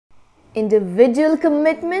individual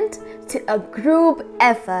commitment to a group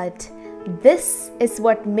effort. This is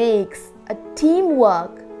what makes a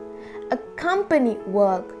teamwork, a company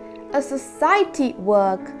work, a society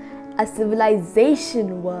work, a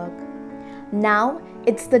civilization work. Now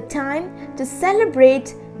it's the time to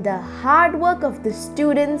celebrate the hard work of the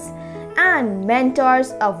students and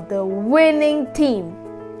mentors of the winning team.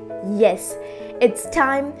 Yes, it's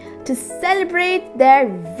time to celebrate their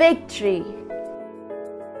victory.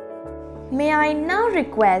 May I now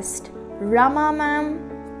request Rama ma'am,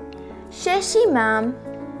 Shashi ma'am,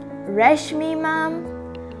 Rashmi ma'am,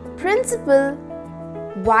 Principal,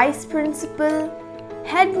 Vice Principal,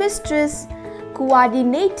 Headmistress,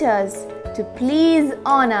 Coordinators to please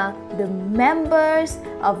honor the members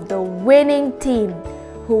of the winning team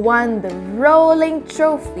who won the rolling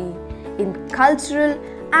trophy in cultural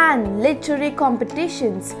and literary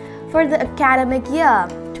competitions for the academic year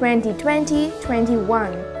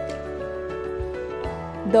 2020-21.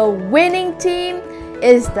 The winning team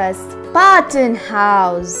is the Spartan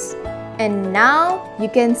House. And now you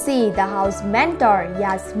can see the house mentor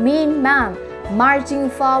Yasmin ma'am marching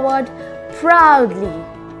forward proudly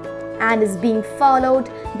and is being followed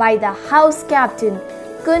by the house captain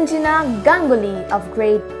Kunjana Ganguly of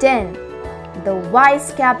grade 10, the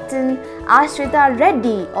vice captain Ashrita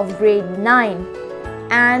Reddy of grade 9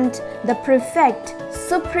 and the prefect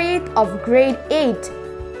Supreet of grade 8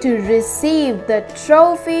 to receive the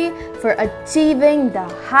trophy for achieving the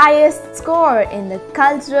highest score in the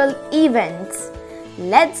cultural events.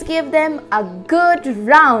 Let's give them a good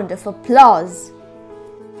round of applause.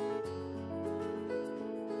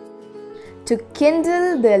 To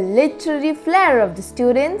kindle the literary flair of the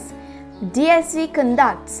students, DSV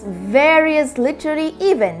conducts various literary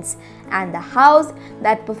events and the house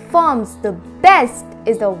that performs the best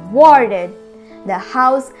is awarded. The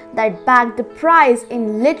house that bagged the prize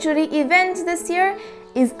in literary events this year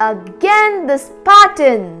is again the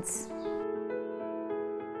Spartans.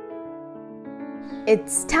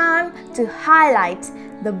 It's time to highlight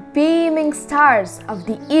the beaming stars of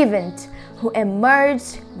the event who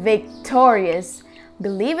emerged victorious.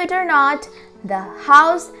 Believe it or not, the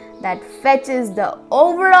house that fetches the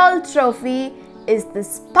overall trophy is the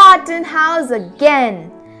Spartan House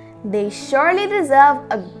again. They surely deserve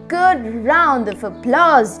a good round of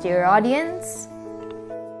applause, dear audience.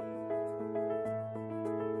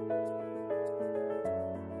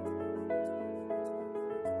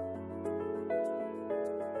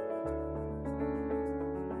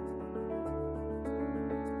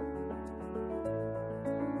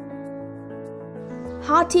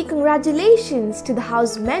 Hearty congratulations to the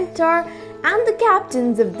house mentor and the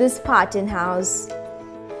captains of this Spartan House.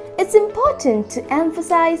 It's important to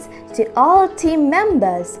emphasize to all team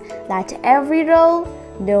members that every role,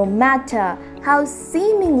 no matter how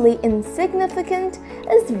seemingly insignificant,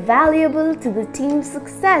 is valuable to the team's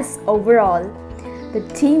success overall. The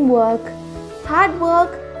teamwork, hard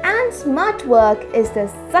work, and smart work is the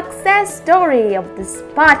success story of the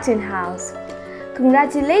Spartan House.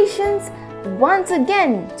 Congratulations once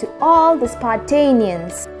again to all the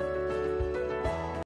Spartanians.